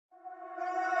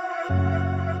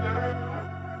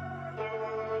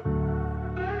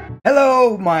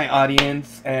Hello, my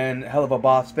audience, and HELLUVA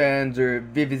boss fans, or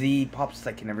Vivizy Pops.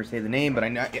 I can never say the name, but I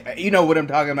know you know what I'm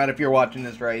talking about if you're watching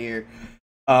this right here.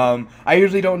 I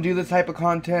usually don't do this type of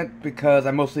content because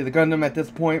I'm mostly the Gundam at this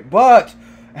point, but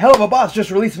HELLUVA boss just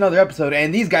released another episode,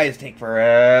 and these guys take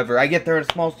forever. I get there in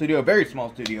a small studio, a very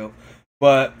small studio,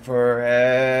 but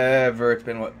forever. It's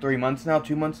been, what, 3 months now,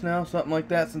 2 months now, something like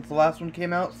that, since the last one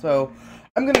came out, so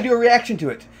I'm going to do a reaction to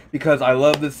it, because I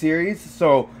love this series.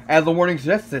 So, as the warning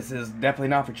suggests, this is definitely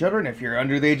not for children. If you're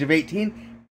under the age of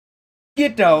 18,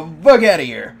 get the fuck out of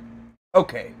here.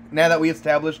 Okay, now that we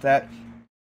established that,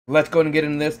 let's go and get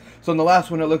into this. So in the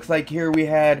last one, it looks like here we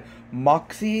had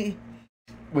Moxie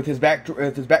with his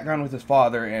background with his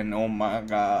father, and oh my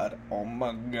god,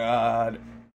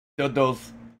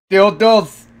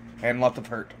 dildos, and lots of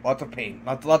hurt, lots of pain,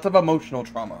 lots of emotional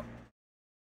trauma.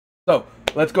 So,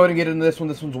 let's go ahead and get into this one.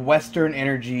 This one's Western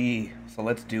Energy. So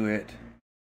let's do it.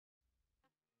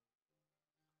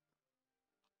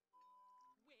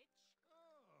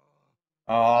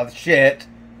 Oh shit.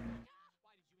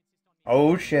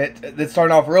 Oh shit. It's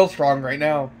starting off real strong right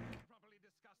now.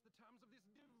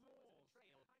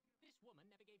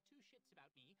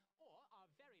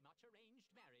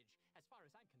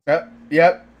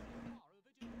 Yep.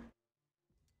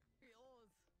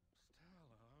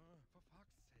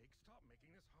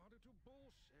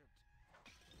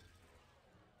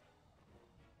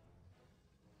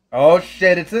 Oh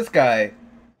shit, it's this guy.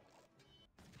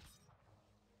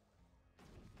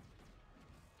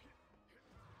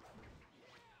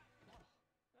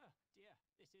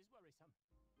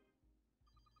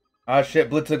 Oh shit,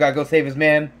 Blitzer gotta go save his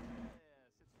man.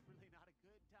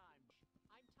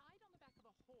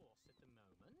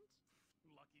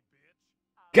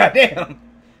 Goddamn.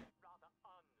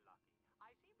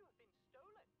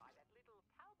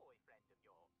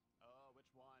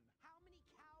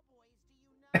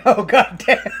 Oh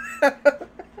goddamn.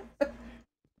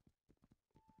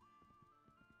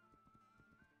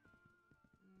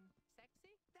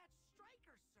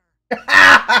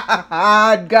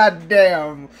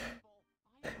 Goddamn.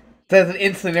 Says it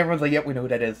instantly, everyone's like, yep, we know who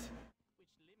that is.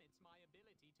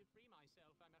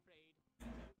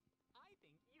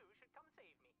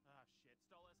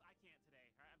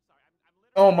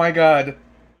 Oh my god.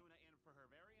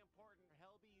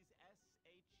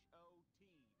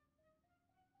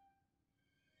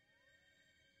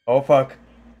 Oh fuck.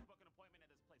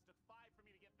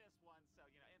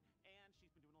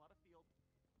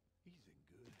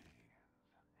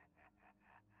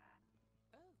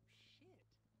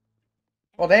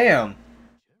 Oh damn.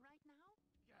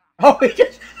 Oh, he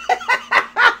just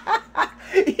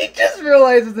he just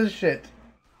realizes this shit.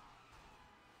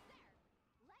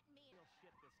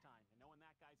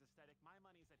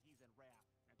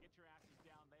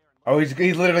 Oh, he's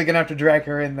literally gonna have to drag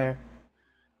her in there.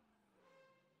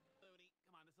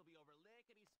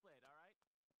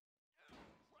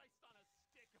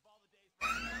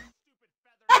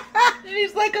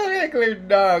 She's like a regular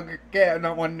dog cat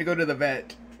not wanting to go to the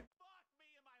vet.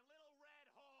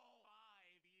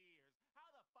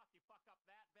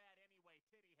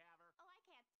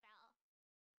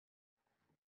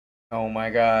 Oh my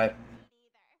god.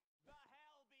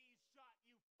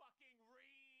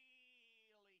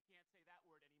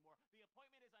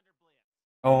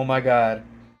 Oh my god.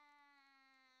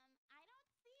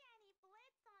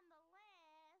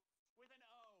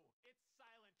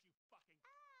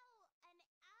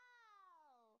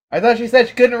 I thought she said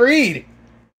she couldn't read.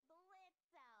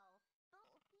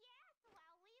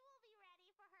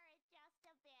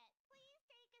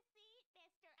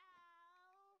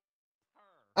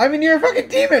 I mean, you're a fucking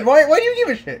demon. Why do you give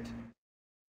a shit?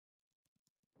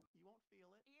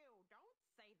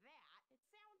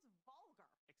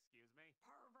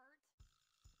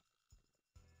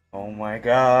 Oh my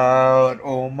god.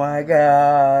 Oh my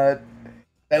god.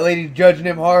 That lady's judging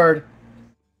him hard.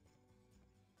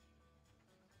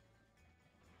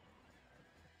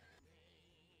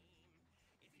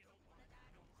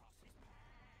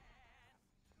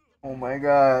 Oh my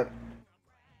god.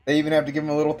 They even have to give him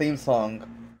a little theme song.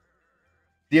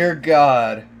 Dear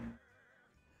God.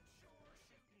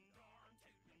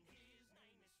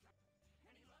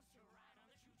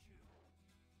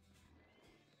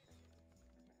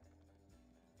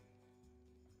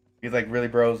 He's like, really,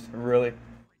 bros? Really?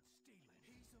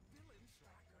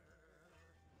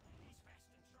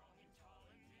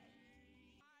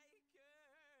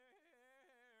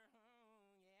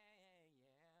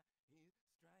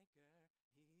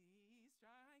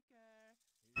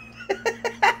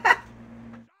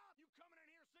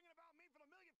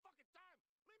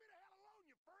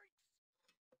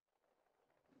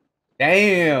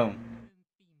 Damn.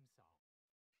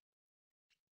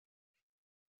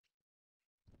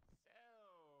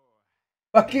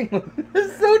 Fucking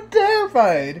so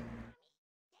terrified.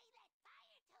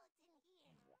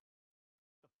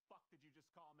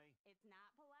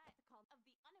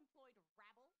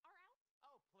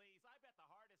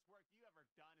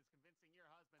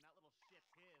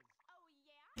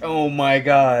 Oh my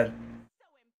god.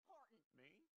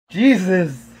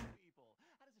 Jesus.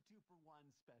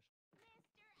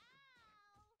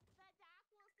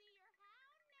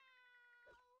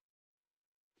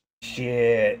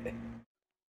 Shit.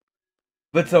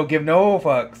 Blitzo give no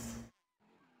fucks.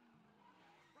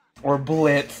 Or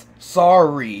Blitz.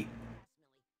 Sorry.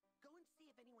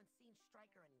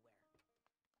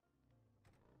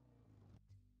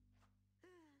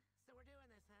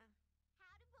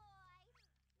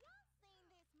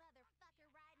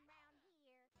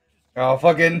 Oh,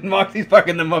 fucking Moxie's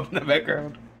fucking them up in the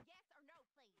background.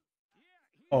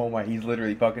 Oh my, he's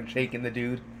literally fucking shaking the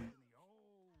dude.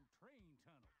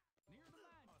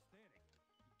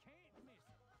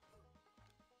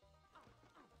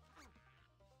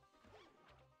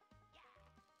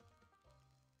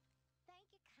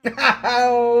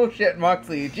 Oh shit,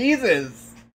 Moxley.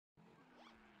 Jesus.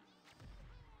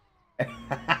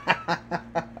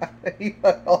 He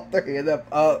put all three of them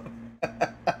up.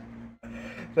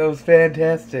 That was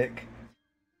fantastic.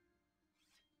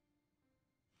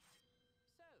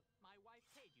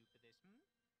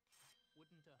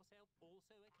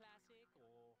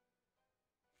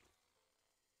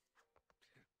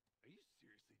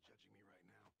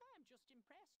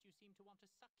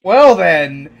 Well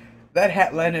then, that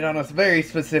hat landed on a very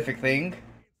specific thing.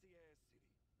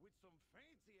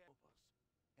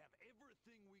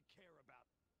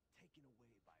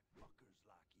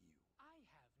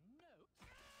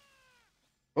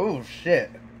 Oh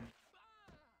shit.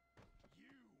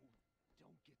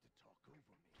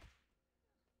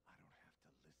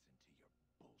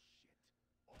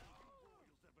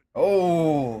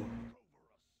 Oh.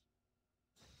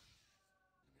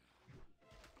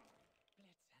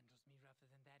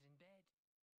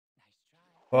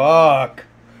 Fuck.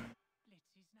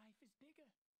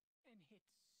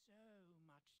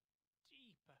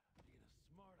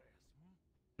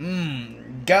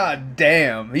 God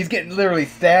damn. He's getting literally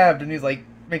stabbed and he's like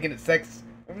making it sex.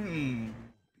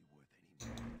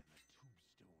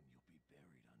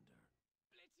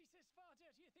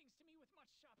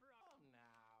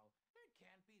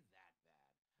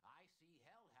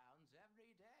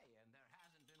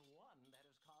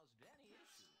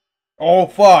 Oh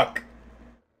fuck.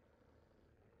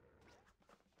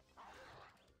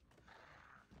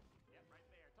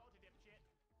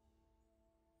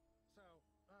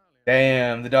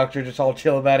 Damn, the doctor just all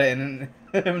chill about it and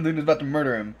Luna's about to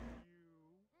murder him.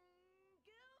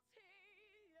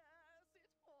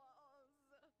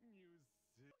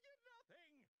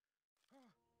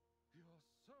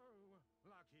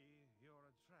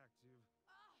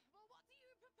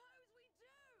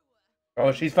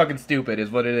 Oh, she's fucking stupid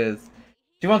is what it is.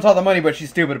 She wants all the money, but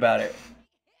she's stupid about it.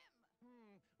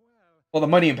 Well, the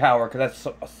money and power, because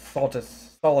that's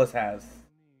Soltis has.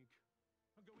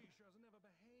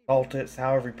 Soltis,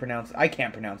 however you pronounce it. I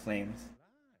can't pronounce names.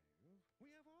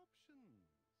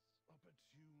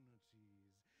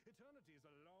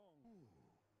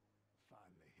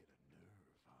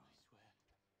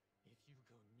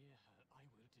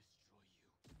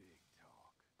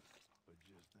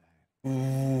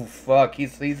 Ooh, fuck.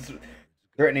 He's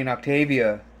threatening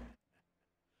Octavia.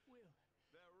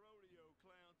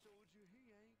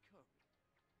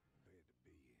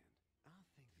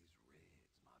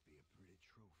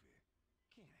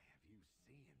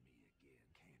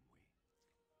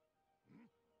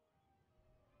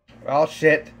 Oh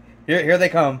shit. Here they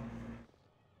come.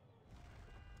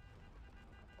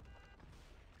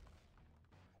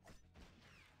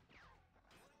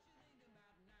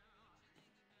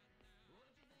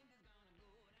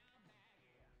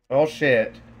 Oh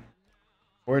shit.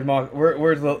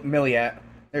 Where's Millie at?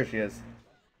 There she is.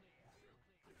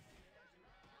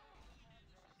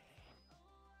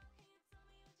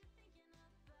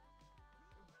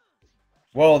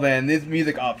 Well then, these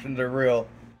music options are real.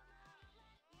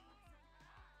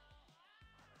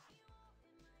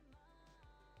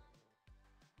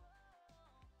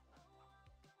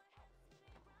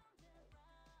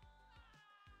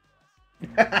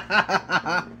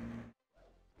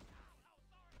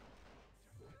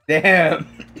 Damn.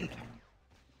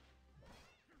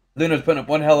 Luna's putting up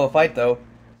one hell of a fight though.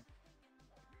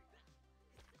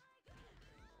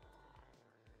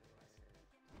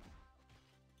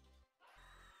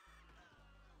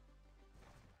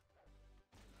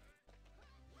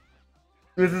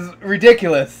 This is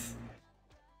ridiculous.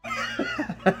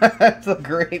 That's so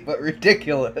great, but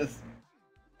ridiculous.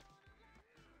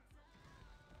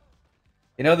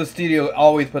 You know the studio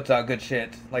always puts out good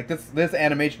shit. Like this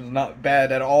animation is not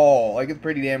bad at all. Like it's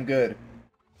pretty damn good.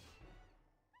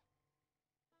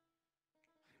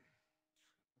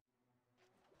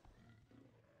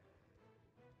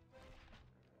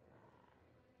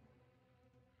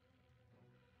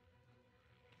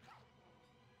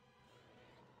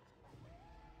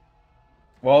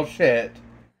 Well, shit.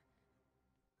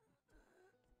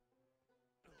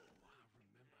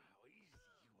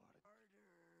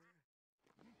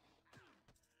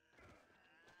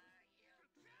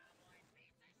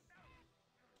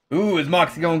 Ooh, is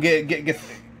Moxie gonna get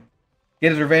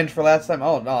his revenge for last time?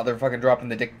 Oh no, they're fucking dropping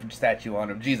the dick statue on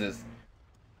him. Jesus.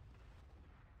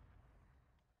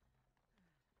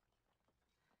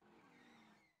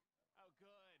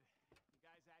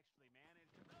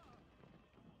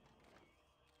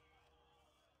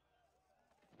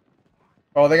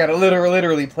 Oh, they got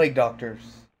literally plague doctors.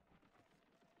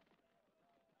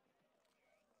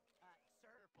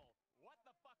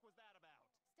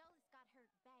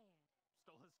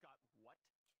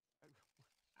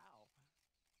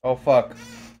 Oh fuck.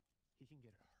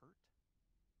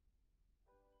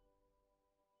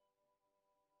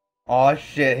 Oh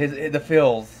shit, the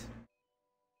fills.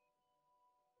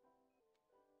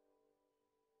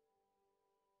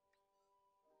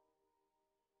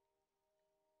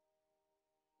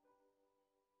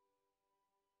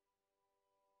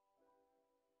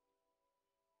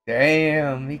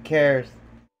 Damn, he cares.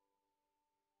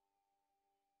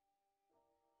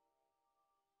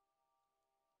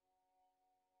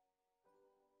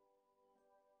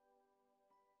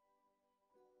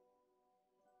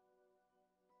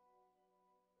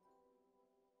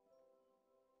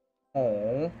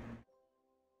 Oh.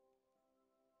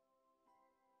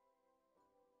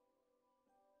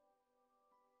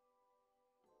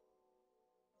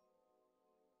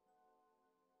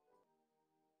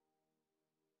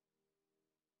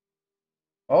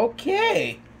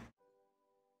 Okay.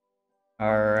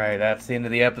 Alright, that's the end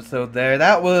of the episode there.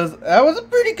 That was a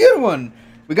pretty good one.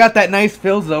 We got that nice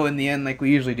fills though in the end like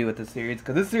we usually do with this series.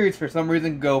 Because this series for some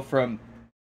reason go from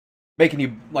making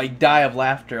you like die of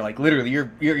laughter. Like literally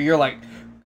you're like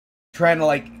trying to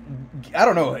like I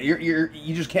don't know,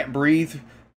 you just can't breathe.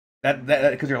 That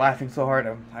because you're laughing so hard.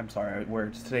 I'm sorry,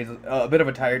 words. Today's a bit of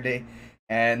a tired day.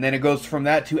 And then it goes from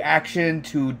that to action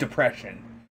to depression.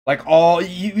 Like all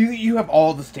you have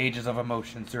all the stages of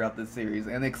emotions throughout this series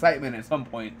and excitement at some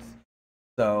points.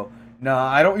 So no,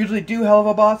 I don't usually do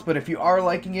Helluva Boss, but if you are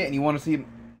liking it and you want to see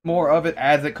more of it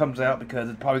as it comes out, because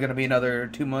it's probably going to be another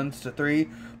 2 months to 3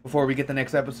 before we get the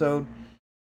next episode.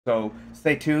 So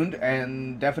stay tuned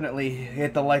and definitely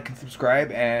hit the like and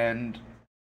subscribe, and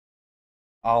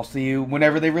I'll see you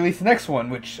whenever they release the next one,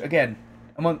 which again,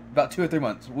 about 2 or 3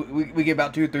 months. We get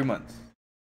about 2 or 3 months.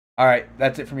 Alright,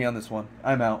 that's it for me on this one.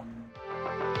 I'm out.